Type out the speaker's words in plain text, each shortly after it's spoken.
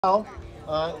We're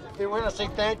going to say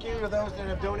thank you to those that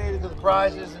have donated to the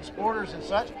prizes and supporters and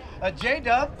such.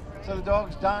 J-Dub, so the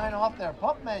dog's dying off their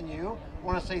pup menu.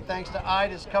 Want to say thanks to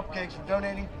Ida's Cupcakes for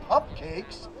donating pup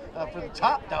cakes for the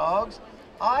top dogs.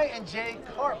 I and J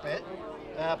Carpet,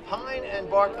 Pine and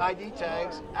Bark ID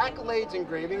tags, accolades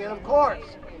engraving, and of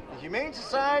course, the Humane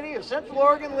Society of Central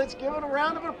Oregon. Let's give it a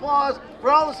round of applause for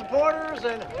all the supporters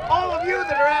and all of you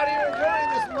that are out here enjoying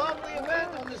this lovely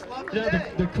event on this lovely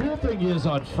day. The cool thing is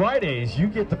on Fridays, you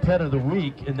get the pet of the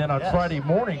week, and then on Friday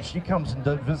morning, she comes and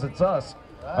visits us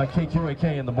on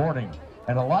KQAK in the morning.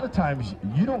 And a lot of times,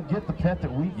 you don't get the pet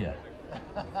that we get.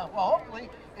 Well, hopefully,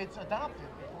 it's adopted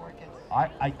before it gets...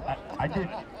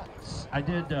 I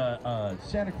did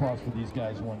Santa Claus for these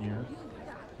guys one year.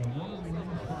 And one of the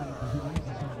ladies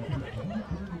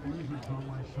on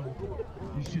my shoulder.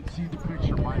 You should see the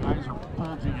picture. My eyes are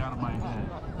bulging out of my head.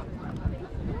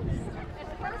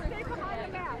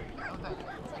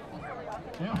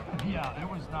 Yeah, it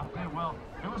was not well.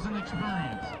 It was an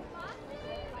experience.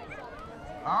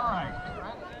 All right.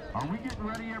 Are we getting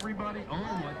ready, everybody? Oh,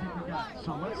 I think we got.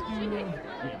 So let's do.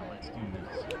 Yeah, let's do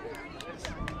this.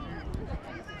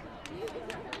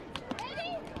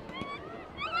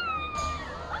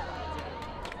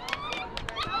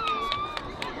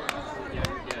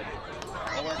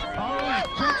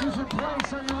 Judges in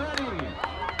place, are you ready?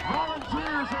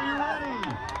 Volunteers, are you ready?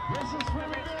 This is for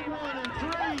the big one in 3,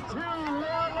 2, 1,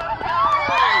 let's go!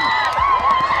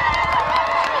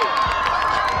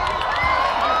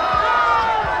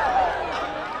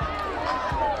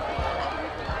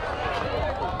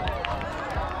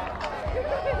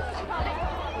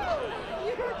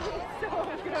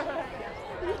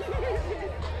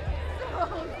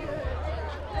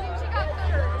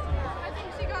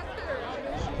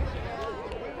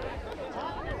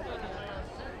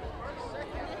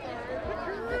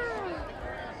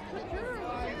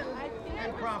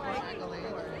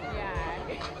 Yeah.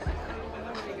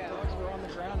 Dogs were on the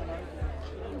ground.